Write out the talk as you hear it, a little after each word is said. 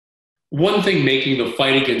One thing making the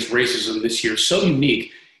fight against racism this year so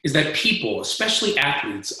unique is that people, especially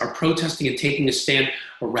athletes, are protesting and taking a stand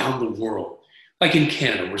around the world. Like in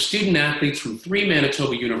Canada, where student athletes from three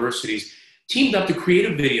Manitoba universities teamed up to create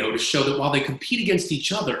a video to show that while they compete against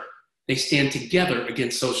each other, they stand together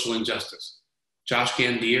against social injustice. Josh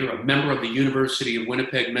Gandier, a member of the University of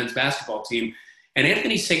Winnipeg men's basketball team, and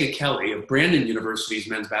Anthony Tsegakele of Brandon University's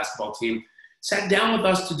men's basketball team sat down with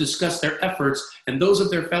us to discuss their efforts and those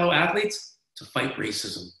of their fellow athletes to fight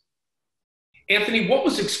racism. Anthony, what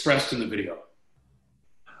was expressed in the video?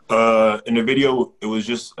 In the video, it was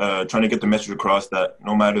just trying to get the message across that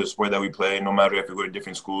no matter the sport that we play, no matter if we go to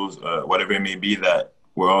different schools, whatever it may be, that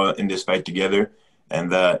we're all in this fight together,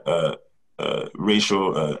 and that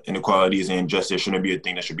racial inequalities and injustice shouldn't be a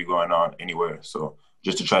thing that should be going on anywhere. So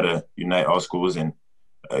just to try to unite all schools and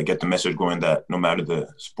get the message going that no matter the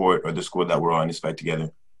sport or the school, that we're all in this fight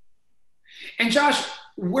together. And Josh,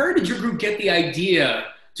 where did your group get the idea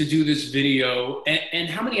to do this video, and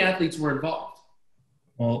how many athletes were involved?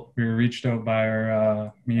 Well, we were reached out by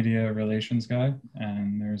our media relations guy,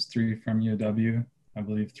 and there's 3 from UW, I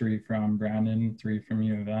believe 3 from Brandon, 3 from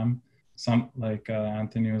U of M. Some, like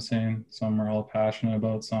Anthony was saying, some we're all passionate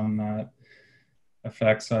about, some that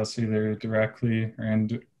affects us either directly or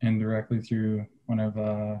indirectly through one of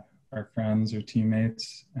our friends or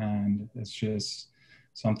teammates. And it's just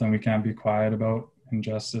something we can't be quiet about.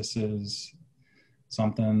 Injustice is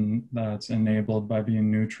something that's enabled by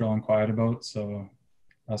being neutral and quiet about. So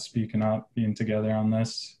us speaking up, being together on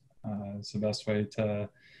this is the best way to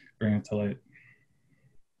bring it to light.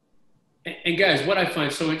 And guys, what I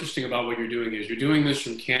find so interesting about what you're doing is you're doing this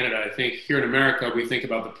from Canada. I think here in America, we think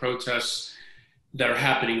about the protests that are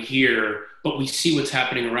happening here, but we see what's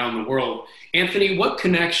happening around the world. Anthony, what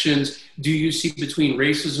connections do you see between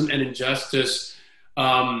racism and injustice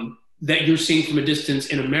that you're seeing from a distance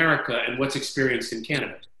in America and what's experienced in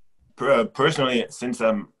Canada? Personally, since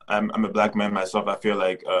I'm a black man myself, I feel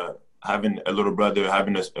like having a little brother,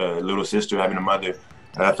 having a little sister, having a mother,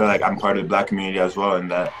 I feel like I'm part of the black community as well,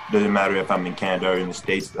 and that doesn't matter if I'm in Canada or in the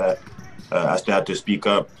States, that I still have to speak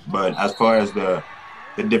up. But as far as the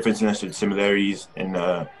differences and similarities in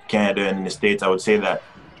Canada and in the States, I would say that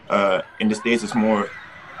in the States it's more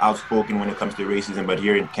outspoken when it comes to racism, but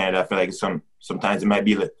here in Canada I feel like sometimes it might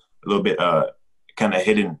be a little bit kind of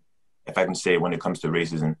hidden, if I can say, when it comes to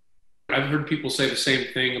racism. I've heard people say the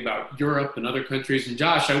same thing about Europe and other countries. And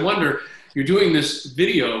Josh, I wonder, you're doing this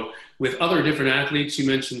video with other different athletes. You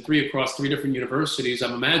mentioned 3 across 3 different universities.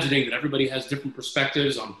 I'm imagining that everybody has different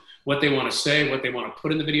perspectives on what they want to say, what they want to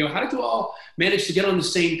put in the video. How did you all manage to get on the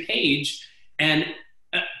same page and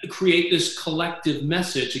create this collective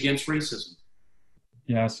message against racism?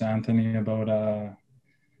 Yes, Anthony, about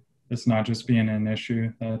this not just being an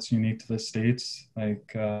issue that's unique to the States.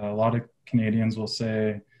 Like a lot of Canadians will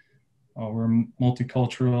say, oh, we're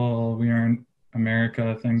multicultural, we are in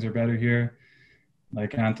America, things are better here.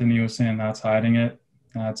 Like Anthony was saying, that's hiding it.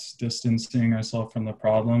 That's distancing ourselves from the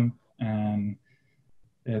problem. And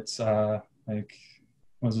it's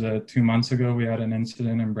was it 2 months ago, we had an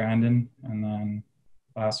incident in Brandon. And then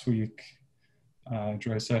last week,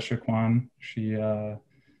 Joyce Echequan,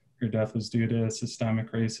 her death was due to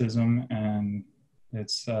systemic racism. And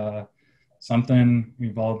it's something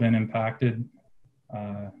we've all been impacted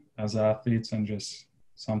as athletes, and just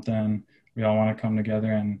something we all want to come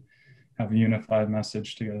together and have a unified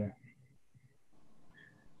message together.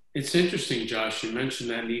 It's interesting, Josh, you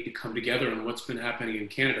mentioned that need to come together and what's been happening in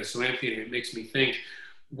Canada. So Anthony, it makes me think,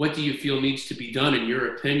 what do you feel needs to be done, in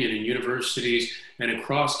your opinion, in universities and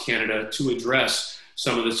across Canada to address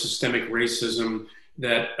some of the systemic racism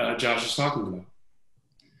that Josh is talking about?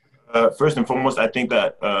 First and foremost, I think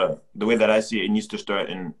that the way that I see it, it needs to start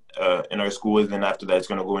in our schools, then after that it's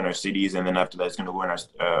going to go in our cities, and then after that it's going to go in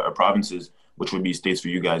our provinces, which would be states for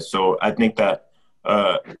you guys. So I think that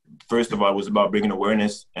first of all, it was about bringing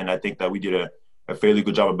awareness, and I think that we did a fairly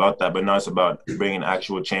good job about that. But now it's about bringing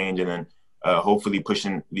actual change, and then hopefully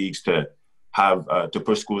pushing leagues to have to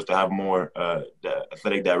push schools to have more the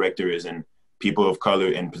athletic directors and people of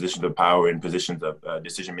color in positions of power and positions of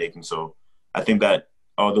decision making. So I think that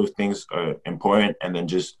all those things are important, and then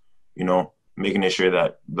just, making sure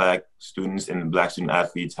that Black students and Black student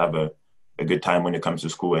athletes have a good time when it comes to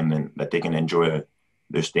school, and then that they can enjoy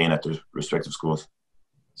their staying at their respective schools.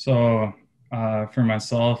 So for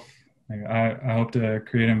myself, I hope to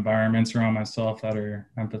create environments around myself that are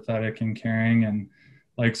empathetic and caring. And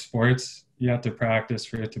like sports, you have to practice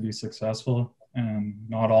for it to be successful. And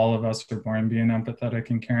not all of us are born being empathetic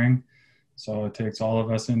and caring. So it takes all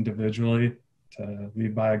of us individually to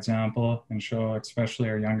lead by example and show especially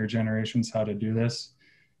our younger generations how to do this.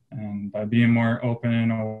 And by being more open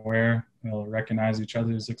and aware, we'll recognize each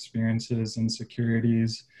other's experiences,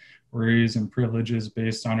 insecurities, worries, and privileges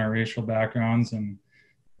based on our racial backgrounds. And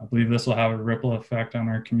I believe this will have a ripple effect on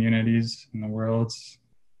our communities and the worlds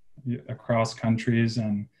across countries.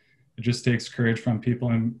 And it just takes courage from people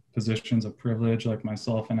in positions of privilege like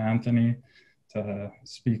myself and Anthony to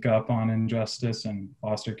speak up on injustice and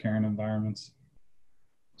foster caring environments.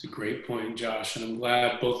 It's a great point, Josh, and I'm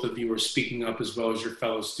glad both of you are speaking up as well as your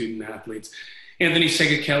fellow student athletes. Anthony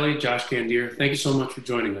Tsegakele, Josh Gandier, thank you so much for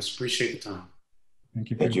joining us. Appreciate the time. Thank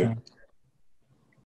you for your time.